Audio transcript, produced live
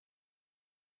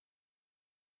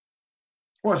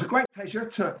Well, it's a great pleasure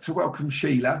to welcome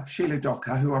Sheila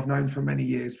Docker, who I've known for many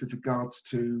years with regards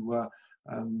to,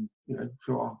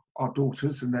 for our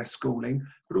daughters and their schooling,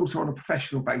 but also on a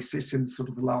professional basis in sort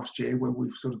of the last year where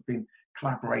we've sort of been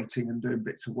collaborating and doing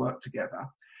bits of work together.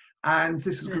 And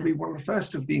this is going to be one of the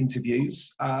first of the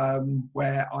interviews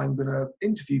where I'm going to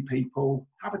interview people,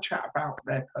 have a chat about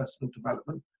their personal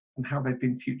development and how they've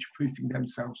been future-proofing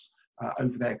themselves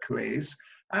over their careers.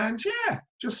 And yeah,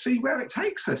 just see where it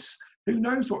takes us. Who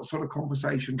knows what sort of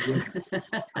conversations we'll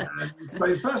have.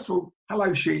 So first of all,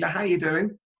 hello Sheila, how are you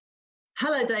doing?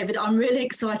 Hello David, I'm really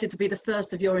excited to be the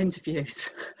first of your interviews.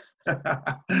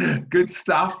 Good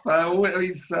stuff.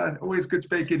 Always good to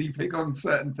be a guinea pig on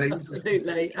certain things.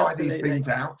 Absolutely. Try these things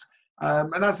out.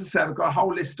 And as I said, I've got a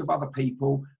whole list of other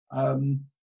people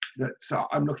that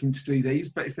I'm looking to do these.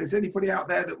 But if there's anybody out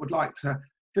there that would like to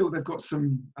feel they've got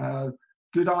some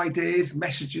good ideas,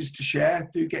 messages to share,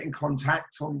 do get in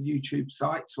contact on the YouTube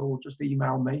site or just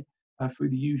email me through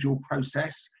the usual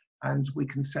process and we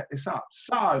can set this up.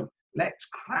 So let's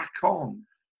crack on.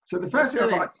 So the first thing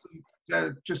I'd like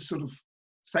to just sort of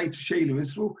say to Sheila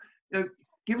is, well,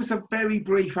 give us a very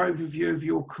brief overview of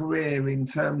your career in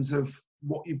terms of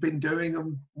what you've been doing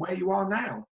and where you are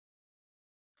now.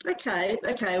 Okay.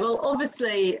 Well,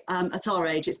 obviously, at our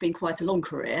age, it's been quite a long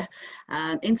career,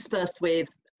 interspersed with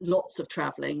lots of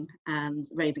traveling and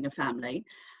raising a family.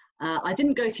 I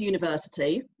didn't go to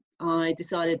university. I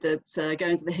decided that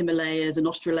going to the Himalayas and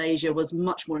Australasia was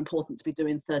much more important to be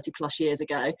doing 30 plus years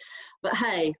ago. But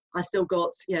hey, I still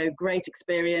got great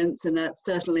experience, and that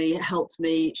certainly helped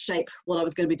me shape what I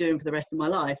was going to be doing for the rest of my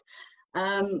life.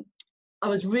 I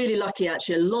was really lucky,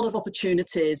 actually. A lot of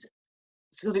opportunities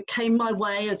sort of came my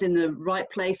way. I was in the right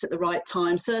place at the right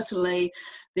time. Certainly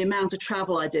the amount of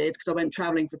travel I did, because I went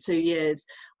traveling for 2 years,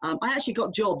 I actually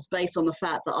got jobs based on the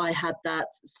fact that I had that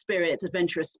spirit,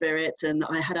 adventurous spirit, and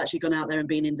I had actually gone out there and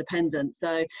been independent.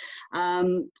 So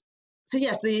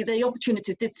yes, the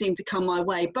opportunities did seem to come my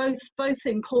way, both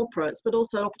in corporates, but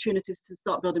also opportunities to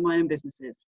start building my own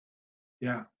businesses.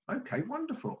 Yeah. Okay.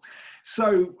 Wonderful.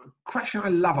 So, question I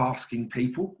love asking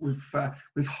people with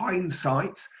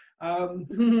hindsight.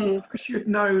 What wish you'd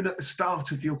known at the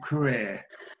start of your career?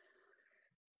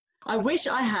 I wish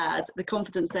I had the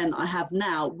confidence then I have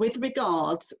now with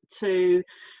regards to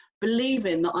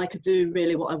believing that I could do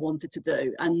really what I wanted to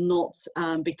do and not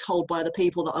be told by the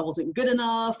people that I wasn't good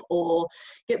enough, or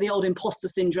get the old imposter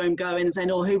syndrome going and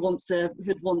saying, oh, who'd want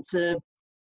to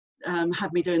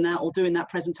have me doing that or doing that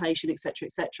presentation, etc.,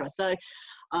 etc. So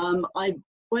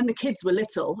when the kids were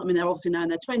little, I mean, they're obviously now in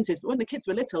their 20s, but when the kids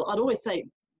were little, I'd always say,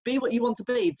 be what you want to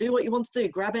be, do what you want to do,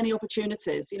 grab any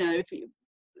opportunities, if you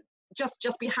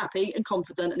just be happy and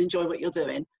confident and enjoy what you're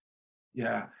doing.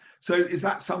 Yeah. So is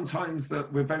that sometimes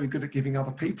that we're very good at giving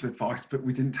other people advice, but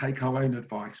we didn't take our own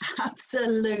advice?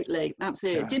 Absolutely.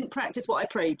 Yeah. Didn't practice what I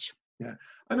preach. Yeah.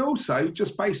 And also,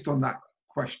 just based on that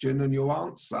question and your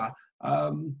answer,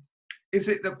 is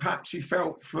it that perhaps you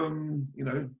felt from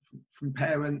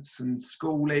parents and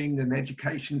schooling and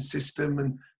education system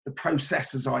and the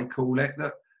process, as I call it,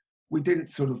 that we didn't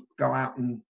sort of go out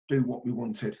and do what we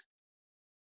wanted?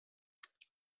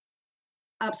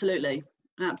 Absolutely.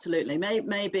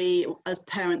 Maybe as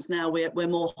parents now we're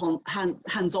more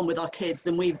hands-on with our kids,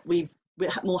 and we're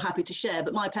more happy to share.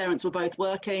 But my parents were both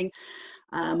working.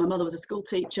 My mother was a school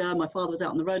teacher. My father was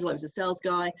out on the road. I was a sales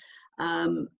guy.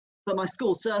 But my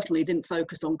school certainly didn't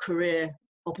focus on career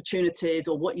opportunities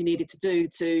or what you needed to do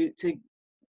to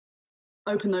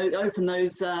open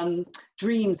those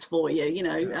dreams for you.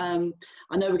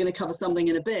 I know we're going to cover something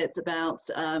in a bit about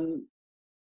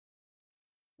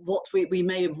what we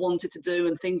may have wanted to do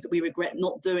and things that we regret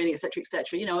not doing, etc.,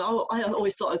 etc. I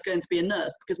always thought I was going to be a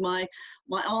nurse because my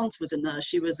aunt was a nurse.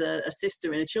 She was a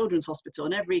sister in a children's hospital,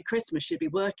 and every Christmas she'd be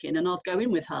working and I'd go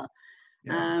in with her.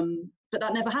 Yeah. But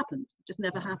that never happened. Just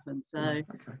never happened. So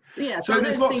okay. Yeah. So I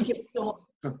don't think it was.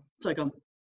 Sorry, go on.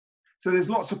 So there's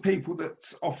lots of people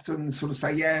that often sort of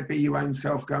say, yeah, be your own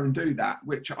self, go and do that,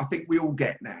 which I think we all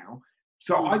get now.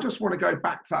 So I just want to go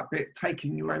back to that bit,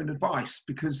 taking your own advice,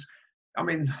 because I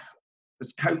mean,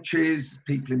 as coaches,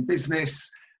 people in business,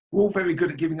 we're all very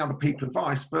good at giving other people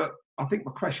advice. But I think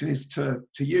my question is to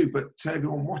you, but to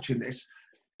everyone watching this,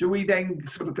 do we then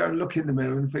sort of go and look in the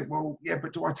mirror and think, well, yeah,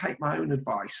 but do I take my own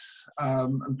advice?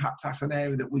 And perhaps that's an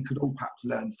area that we could all perhaps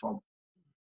learn from.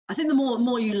 I think the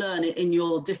more you learn it in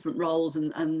your different roles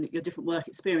and your different work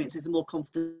experiences, the more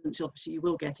confidence obviously you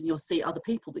will get, and you'll see other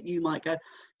people that you might go,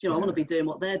 I want to be doing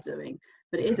what they're doing.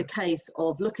 But it is a case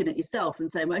of looking at yourself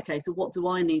and saying, well, okay, so what do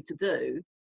I need to do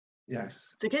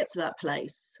to get to that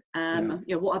place?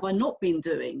 What have I not been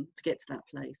doing to get to that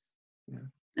place? Yeah.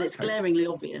 and it's Okay. glaringly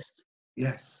obvious.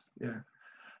 Yes, yeah.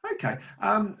 Okay,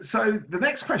 so the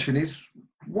next question is,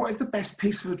 what is the best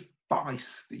piece of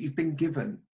advice that you've been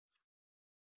given?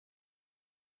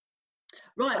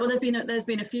 Right. Well, there's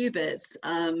been a few bits.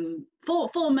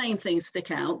 Four main things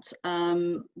stick out.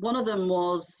 One of them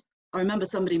was, I remember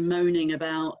somebody moaning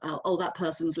about, oh, that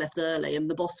person's left early, and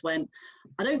the boss went,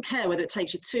 I don't care whether it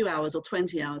takes you 2 hours or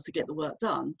 20 hours to get the work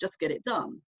done, just get it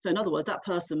done. So in other words, that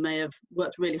person may have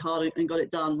worked really hard and got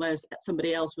it done, whereas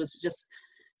somebody else was just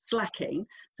slacking.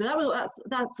 So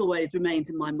that's always remained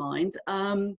in my mind.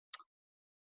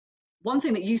 One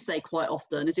thing that you say quite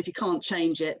often is, if you can't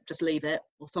change it, just leave it,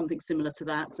 or something similar to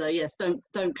that. So yes,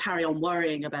 don't carry on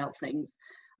worrying about things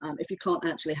if you can't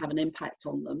actually have an impact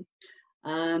on them.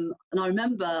 And I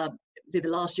remember it was either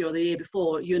last year or the year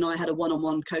before, you and I had a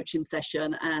one-on-one coaching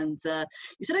session, and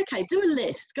you said, okay, do a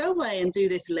list, go away and do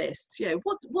this list. You know,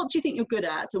 what do you think you're good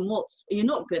at, and what you're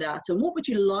not good at, and what would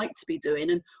you like to be doing,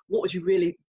 and what would you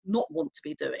really not want to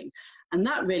be doing? And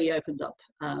that really opened up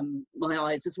my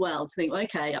eyes as well, to think,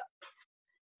 okay,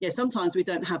 yeah, sometimes we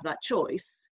don't have that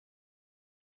choice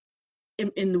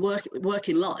in the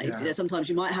working life. Yeah. You know, sometimes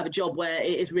you might have a job where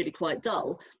it is really quite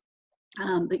dull,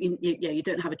 but you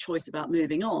don't have a choice about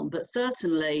moving on. But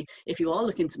certainly, if you are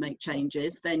looking to make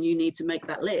changes, then you need to make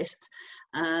that list,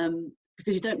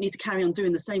 because you don't need to carry on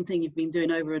doing the same thing you've been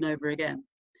doing over and over again.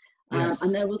 Yes.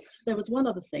 And there was one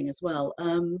other thing as well.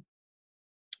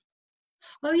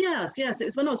 Oh yes, it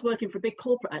was when I was working for a big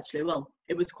corporate, actually. Well,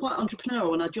 it was quite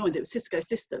entrepreneurial when I joined. It was Cisco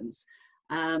Systems.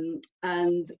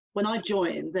 And when I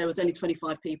joined, there was only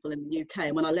 25 people in the UK.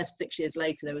 And when I left 6 years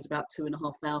later, there was about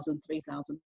 2,500,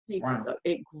 3,000 people. Wow. So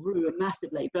it grew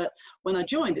massively. But when I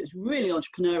joined, it was really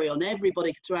entrepreneurial, and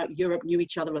everybody throughout Europe knew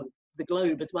each other, the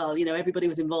globe as well. You know, everybody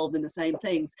was involved in the same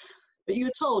things. But you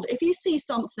were told, if you see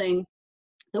something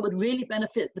that would really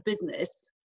benefit the business,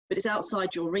 but it's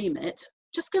outside your remit,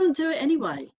 just go and do it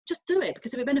anyway. Just do it,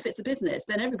 because if it benefits the business,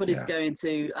 then everybody's going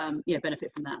to benefit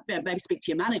from that. Yeah, maybe speak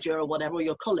to your manager or whatever, or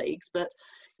your colleagues, but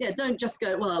yeah, don't just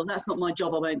go, well, that's not my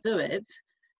job, I won't do it.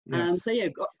 Yes. So yeah,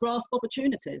 grasp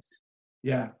opportunities.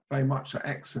 Yeah, very much so.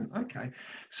 Excellent. Okay.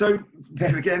 So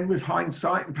then again, with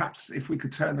hindsight, and perhaps if we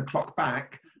could turn the clock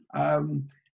back,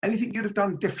 anything you'd have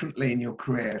done differently in your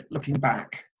career, looking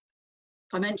back?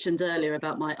 I mentioned earlier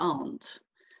about my aunt.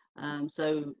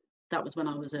 So that was when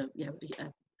I was a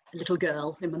little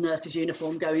girl in my nurse's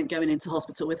uniform going into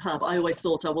hospital with her. But I always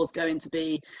thought I was going to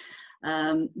be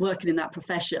working in that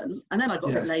profession. And then I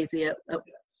got a bit lazy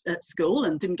at school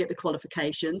and didn't get the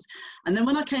qualifications. And then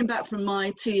when I came back from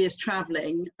my 2 years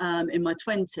traveling in my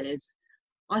 20s,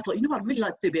 I thought, you know what, I'd really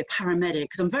like to be a paramedic,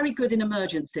 because I'm very good in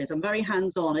emergencies. I'm very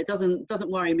hands-on. It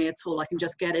doesn't worry me at all. I can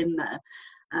just get in there.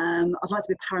 I'd like to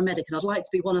be a paramedic, and I'd like to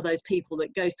be one of those people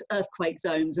that goes to earthquake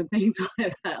zones and things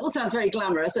like that. It all sounds very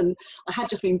glamorous, and I had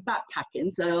just been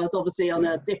backpacking, so I was obviously on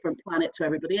a different planet to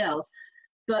everybody else.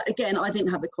 But again, I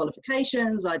didn't have the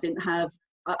qualifications. I didn't have,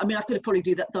 I mean, I could have probably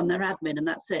done their admin, and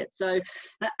that's it. So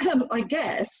I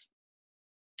guess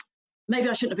maybe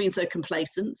I shouldn't have been so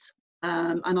complacent.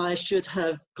 And I should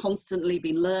have constantly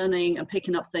been learning and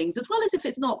picking up things, as well as, if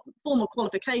it's not formal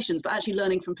qualifications, but actually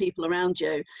learning from people around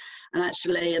you. And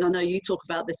actually, and I know you talk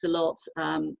about this a lot,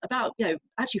 about, you know,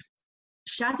 actually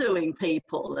shadowing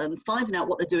people and finding out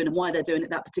what they're doing and why they're doing it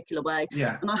that particular way.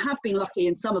 Yeah. And I have been lucky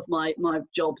in some of my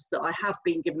jobs that I have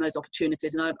been given those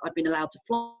opportunities, and I've been allowed to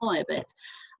fly a bit.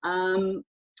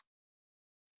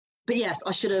 But yes,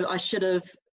 I should have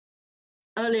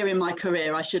earlier in my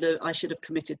career, I should have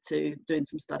committed to doing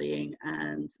some studying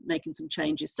and making some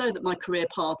changes, so that my career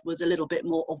path was a little bit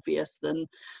more obvious than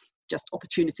just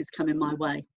opportunities coming my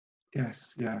way.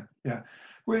 Yes, yeah.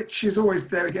 Which is always,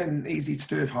 there again, easy to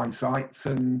do with hindsight.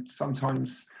 And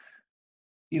sometimes,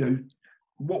 you know,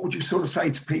 what would you sort of say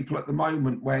to people at the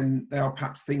moment when they are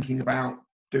perhaps thinking about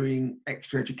doing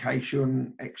extra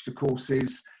education, extra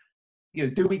courses? You know,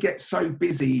 do we get so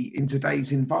busy in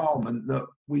today's environment that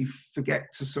we forget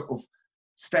to sort of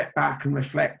step back and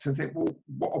reflect and think, well,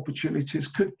 what opportunities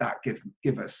could that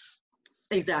give us?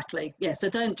 Exactly. Yeah. So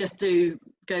don't just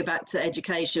go back to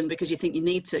education because you think you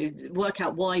need to. Work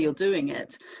out why you're doing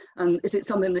it, and is it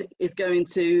something that is going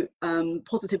to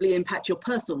positively impact your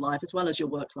personal life as well as your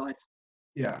work life?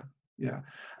 Yeah.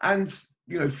 And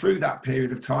you know, through that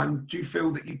period of time, do you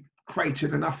feel that you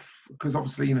created enough? Because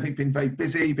obviously, you know, you've been very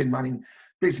busy, you've been running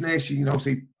business, you know,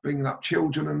 obviously bringing up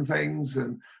children and things,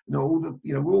 and you know, all the,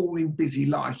 you know, we're all in busy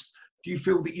lives. Do you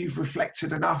feel that you've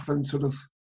reflected enough and sort of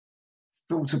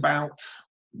thought about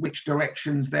which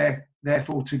directions they're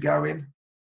therefore to go in?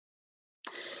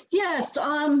 Yes.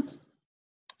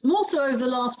 More so over the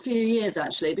last few years,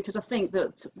 actually, because I think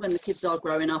that when the kids are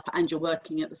growing up and you're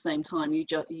working at the same time, you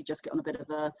just get on a bit of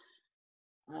a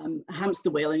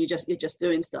hamster wheel, and you're just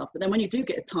doing stuff. But then when you do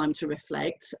get a time to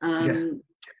reflect, Yeah.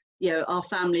 you know, our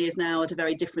family is now at a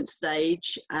very different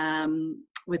stage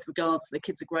with regards to the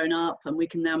kids are grown up, and we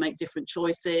can now make different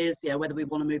choices, you know, whether we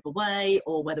want to move away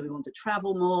or whether we want to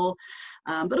travel more.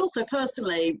 But also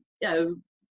personally, you know,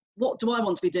 what do I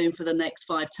want to be doing for the next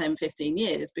 5, 10, 15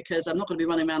 years? Because I'm not going to be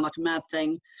running around like a mad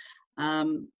thing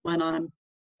when I'm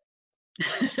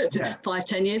Yeah. 5,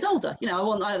 10 years older. You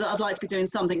know, I'd like to be doing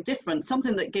something different,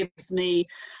 something that gives me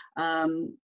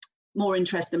more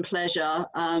interest and pleasure,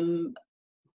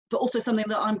 but also something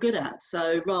that I'm good at.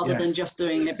 So rather than Yes. just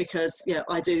doing it because, you know,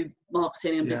 I do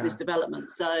marketing and Yeah. business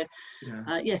development. So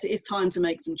Yeah. yes, it is time to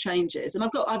make some changes. And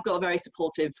I've got a very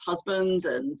supportive husband,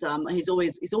 and he's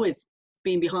always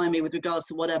been behind me with regards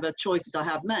to whatever choices I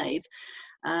have made.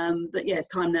 But yeah, it's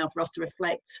time now for us to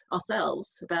reflect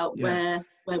ourselves about Yes.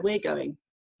 where we're going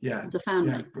Yeah. as a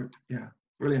family. Yeah.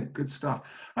 Brilliant. Good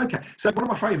stuff. Okay. So one of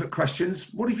my favourite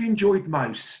questions: what have you enjoyed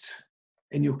most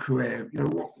in your career? You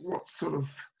know, what sort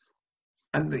of,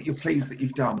 and that you're pleased that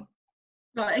you've done?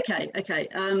 Right. Okay.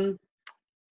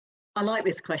 I like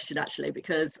this question actually,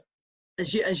 because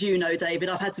as you know, David,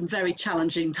 I've had some very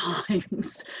challenging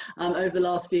times over the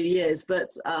last few years. But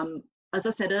as I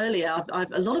said earlier,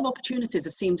 I've a lot of opportunities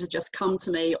have seemed to just come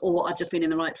to me, or I've just been in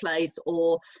the right place,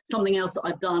 or something else that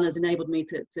I've done has enabled me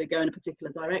to go in a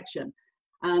particular direction.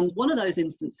 And one of those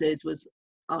instances was,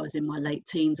 I was in my late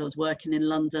teens, I was working in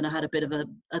London, I had a bit of a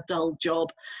dull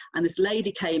job, and this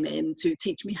lady came in to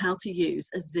teach me how to use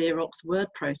a Xerox word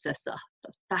processor.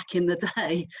 That's back in the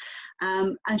day.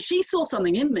 And she saw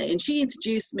something in me, and she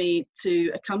introduced me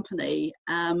to a company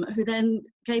who then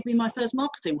gave me my first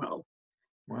marketing role.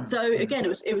 Wow. So again,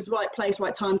 it was right place,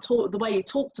 right time, the way you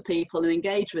talk to people and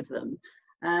engage with them.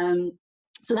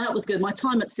 So that was good. My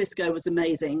time at Cisco was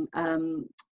amazing.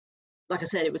 Like I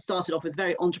said, it was started off with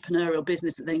very entrepreneurial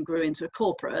business that then grew into a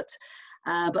corporate.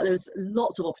 But there was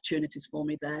lots of opportunities for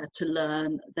me there to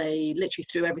learn. They literally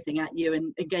threw everything at you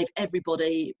and gave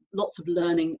everybody lots of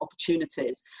learning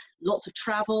opportunities, lots of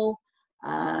travel.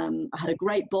 I had a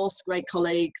great boss, great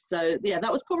colleagues. So yeah,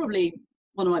 that was probably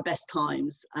one of my best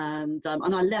times. And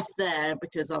I left there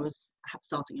because I was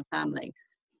starting a family.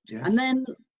 Yes. And then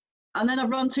I've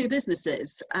run 2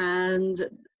 businesses, and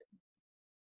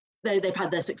they've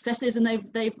had their successes, and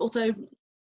they've also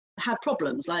had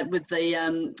problems, like with the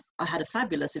I had a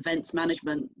fabulous events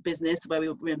management business where we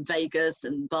were in Vegas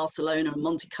and Barcelona and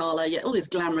Monte Carlo, yeah, all these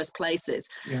glamorous places,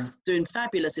 Yeah. doing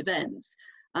fabulous events,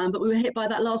 but we were hit by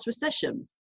that last recession.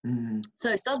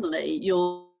 So suddenly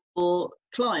your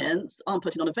clients aren't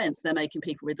putting on events, they're making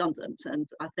people redundant. And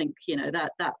I think, you know,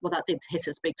 that did hit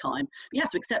us big time. You have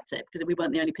to accept it, because we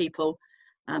weren't the only people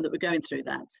that were going through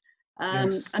that.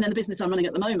 Yes. And then the business I'm running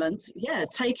at the moment, yeah,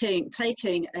 taking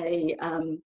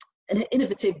an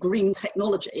innovative green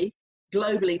technology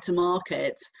globally to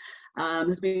market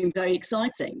has been very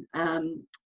exciting.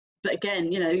 But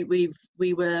again, you know,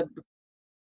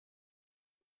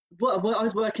 I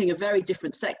was working a very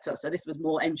different sector. So this was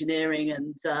more engineering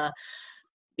and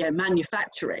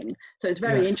manufacturing. So it's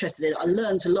very interesting. I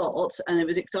learned a lot, and it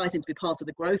was exciting to be part of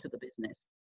the growth of the business.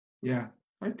 Yeah.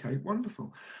 Okay,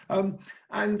 wonderful.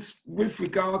 And with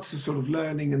regards to sort of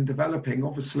learning and developing,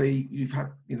 obviously you've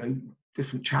had, you know,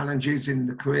 different challenges in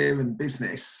the career and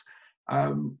business.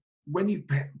 When you've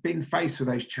been faced with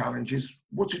those challenges,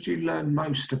 what did you learn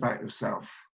most about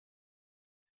yourself?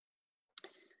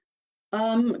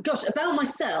 Gosh, about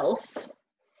myself,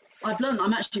 I've learned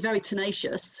I'm actually very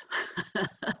tenacious,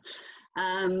 but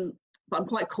I'm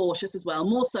quite cautious as well,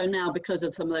 more so now because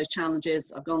of some of those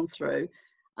challenges I've gone through.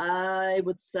 I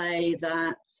would say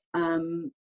that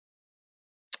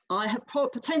I have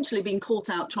potentially been caught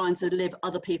out trying to live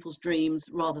other people's dreams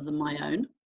rather than my own.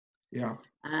 Yeah.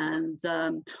 And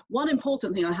one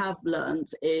important thing I have learned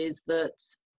is that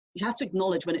you have to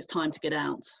acknowledge when it's time to get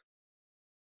out.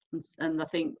 And I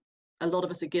think a lot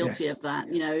of us are guilty of that.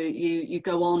 You know, you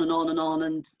go on and on and on,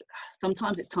 and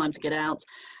sometimes it's time to get out.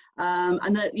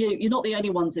 And that you're not the only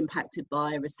ones impacted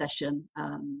by a recession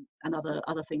and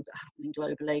other things that are happening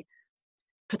globally.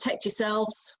 Protect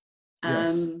yourselves.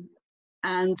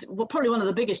 And probably one of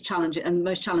the biggest challenging and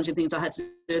most challenging things I had to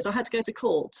do is I had to go to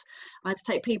court. I had to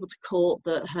take people to court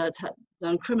that had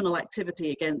done criminal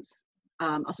activity against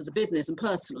us as a business and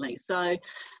personally. So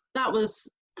that was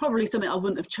probably something I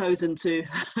wouldn't have chosen to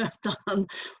have done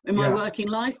in my working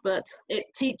life, but it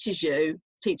teaches you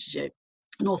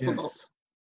an awful lot.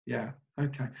 Yeah.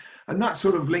 Okay. And that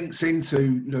sort of links into,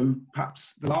 you know,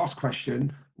 perhaps the last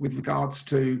question with regards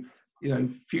to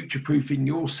future-proofing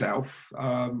yourself.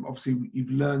 Obviously,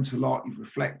 you've learned a lot. You've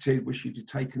reflected. Wish you'd have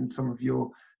taken some of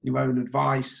your own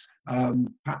advice.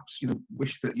 Perhaps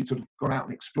wish that you'd sort of gone out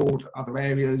and explored other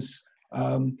areas.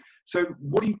 So,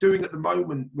 what are you doing at the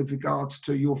moment with regards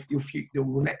to your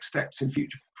next steps in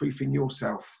future-proofing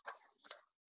yourself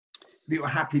that you're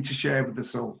happy to share with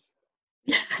us all?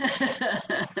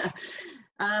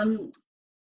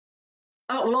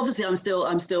 Oh, well, obviously, I'm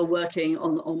still working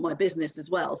on my business as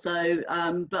well. So,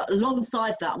 but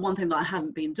alongside that, one thing that I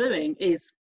haven't been doing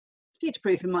is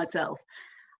future-proofing myself,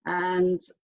 and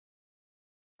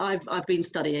I've been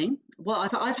studying. Well,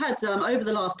 I've had over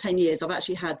the last 10 years, I've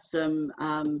actually had some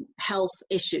health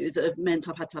issues that have meant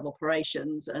I've had to have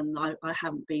operations, and I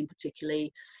haven't been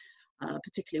particularly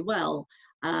well.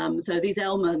 So these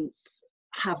ailments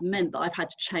have meant that I've had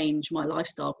to change my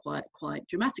lifestyle quite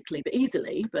dramatically, but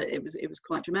easily, but it was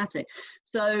quite dramatic.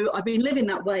 So I've been living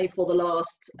that way for the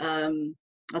last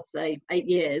I'd say 8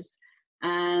 years,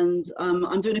 and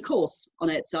I'm doing a course on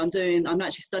it. So I'm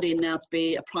actually studying now to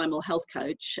be a primal health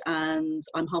coach, and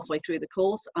I'm halfway through the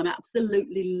course. I'm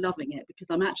absolutely loving it because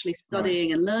I'm actually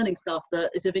studying and learning stuff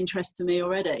that is of interest to me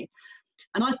already.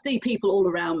 And I see people all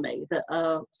around me that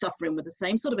are suffering with the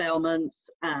same sort of ailments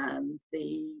and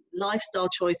the lifestyle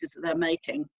choices that they're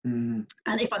making. And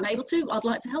if I'm able to, I'd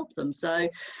like to help them. So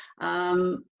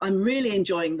I'm really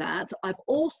enjoying that. I've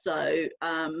also,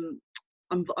 I'm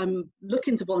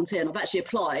looking to volunteer, and I've actually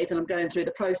applied, and I'm going through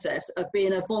the process of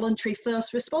being a voluntary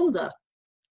first responder.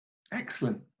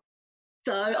 Excellent.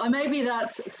 So I may be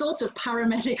that sort of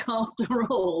paramedic after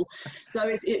all.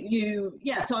 So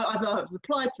so I've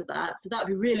applied for that. So that'd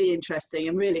be really interesting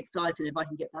and really exciting if I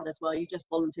can get that as well. You just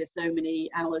volunteer so many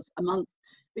hours a month,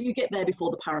 but you get there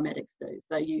before the paramedics do.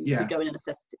 So you go in and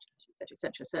assess the situation,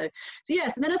 etc. So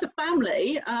yes, and then as a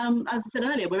family, as I said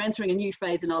earlier, we're entering a new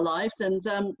phase in our lives, and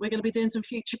we're going to be doing some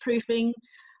future proofing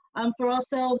for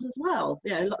ourselves as well.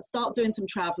 Start doing some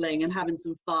traveling and having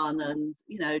some fun, and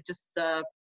just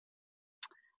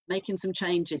making some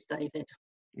changes, David.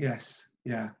 Yes.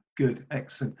 Yeah. Good.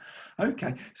 Excellent.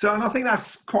 Okay. So, and I think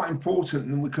that's quite important,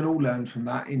 and we can all learn from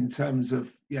that in terms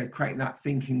of creating that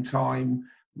thinking time,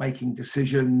 making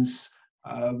decisions,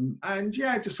 and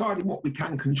deciding what we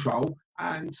can control,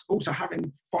 and also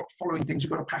following things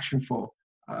you've got a passion for.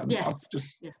 Yes.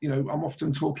 I'm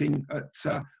often talking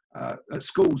at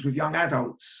schools with young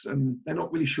adults, and they're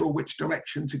not really sure which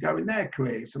direction to go in their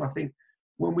careers. And I think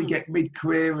when we get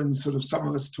mid-career, and sort of some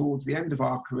of us towards the end of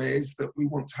our careers, that we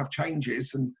want to have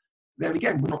changes, and there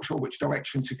again, we're not sure which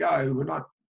direction to go. And I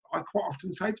quite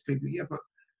often say to people, but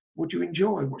what do you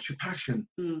enjoy? What's your passion?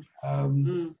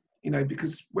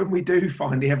 Because when we do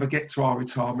finally ever get to our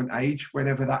retirement age,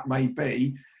 whenever that may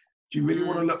be, do you really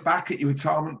want to look back at your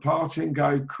retirement party and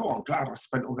go, cool, I'm glad I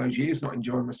spent all those years not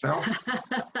enjoying myself?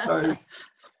 So,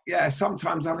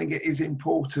 sometimes I think it is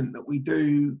important that we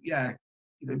do,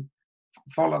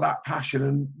 follow that passion,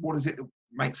 and what is it that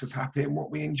makes us happy and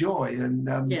what we enjoy, and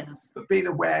but being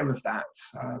aware of that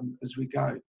as we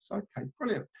go. So, okay,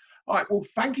 brilliant. All right, well,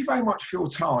 thank you very much for your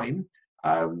time.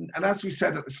 And as we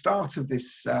said at the start of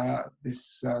this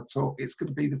talk, it's going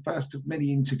to be the first of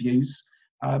many interviews.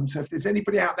 So if there's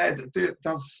anybody out there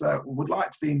that would like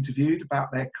to be interviewed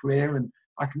about their career, and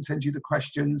I can send you the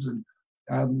questions,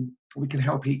 and we can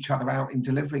help each other out in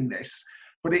delivering this.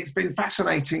 But it's been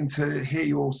fascinating to hear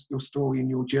your story and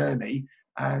your journey,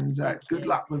 and good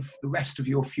luck with the rest of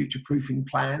your future-proofing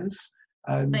plans.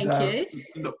 And thank you.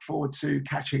 Look forward to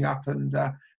catching up and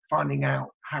finding out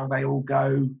how they all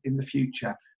go in the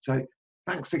future. So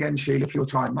thanks again, Sheila, for your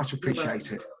time. Much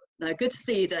appreciated. No, good to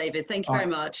see you, David. Thank you very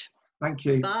much. Thank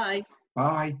you. Bye.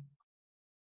 Bye.